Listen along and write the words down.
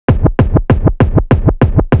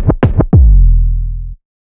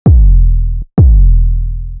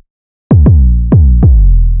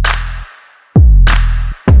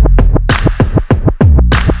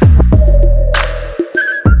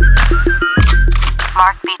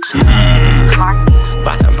Smart Beats. Smart Beats.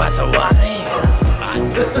 Batang pasaway.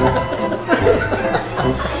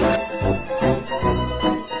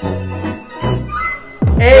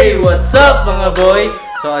 Hey, what's up mga boy?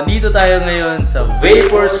 So, andito tayo ngayon sa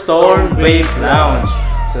Storm Vape Lounge.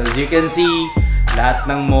 So, as you can see, lahat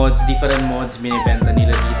ng mods, different mods, binibenta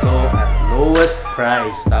nila dito at lowest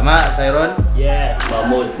price. Tama, Siron? Yeah, mga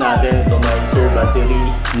mods natin, atomizer, battery,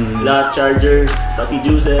 lahat charger, pati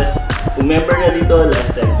juices. Kung member ka dito, less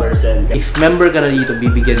 10%. If member ka na dito,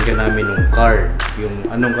 bibigyan ka namin ng card. Yung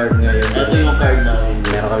anong card ngayon? Ito yung card namin.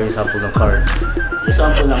 Meron kami sample ng card. Yung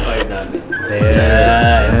sample ng card namin.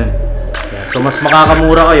 Ayan. So, mas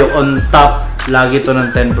makakamura kayo on top. Lagi to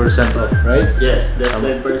ng 10% off, right? Yes, that's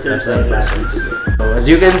 10%. That's 10%. So, as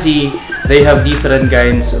you can see, they have different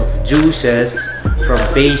kinds of juices from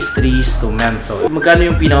pastries to menthol. Magkano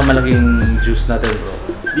yung pinakamalaking juice natin, bro?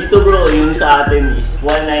 Dito bro, yung sa atin is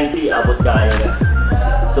 190, abot kaya na.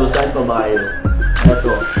 So, saan pa ba kayo?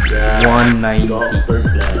 Ito. Yeah. 190. Per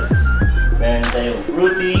glass. Meron tayong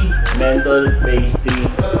fruity, menthol, pastry,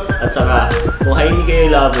 at saka kung Haini kayo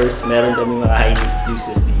lovers, meron kami mga Haini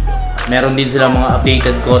juices dito. Meron din sila mga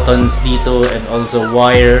updated cottons dito and also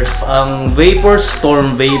wires. Ang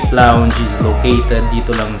Storm Vape Lounge is located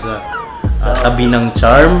dito lang sa tabi ng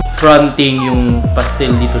Charm. Fronting yung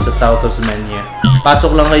pastel dito sa South Osmeña.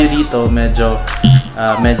 Pasok lang kayo dito, medyo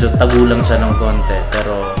tagulang siya ng konti.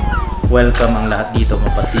 Pero welcome ang lahat dito,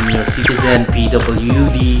 mapa senior citizen,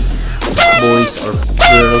 PWD, boys or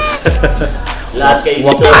girls. Lahat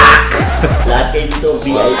kayo dito. Lahat kayo dito,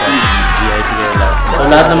 VIP. VIP kayo lahat. So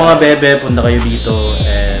lahat ng mga bebe, punta kayo dito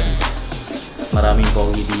and maraming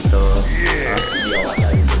pogi dito. Hindi ako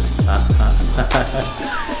kasali.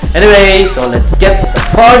 Anyway, so let's get the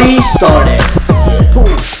party started.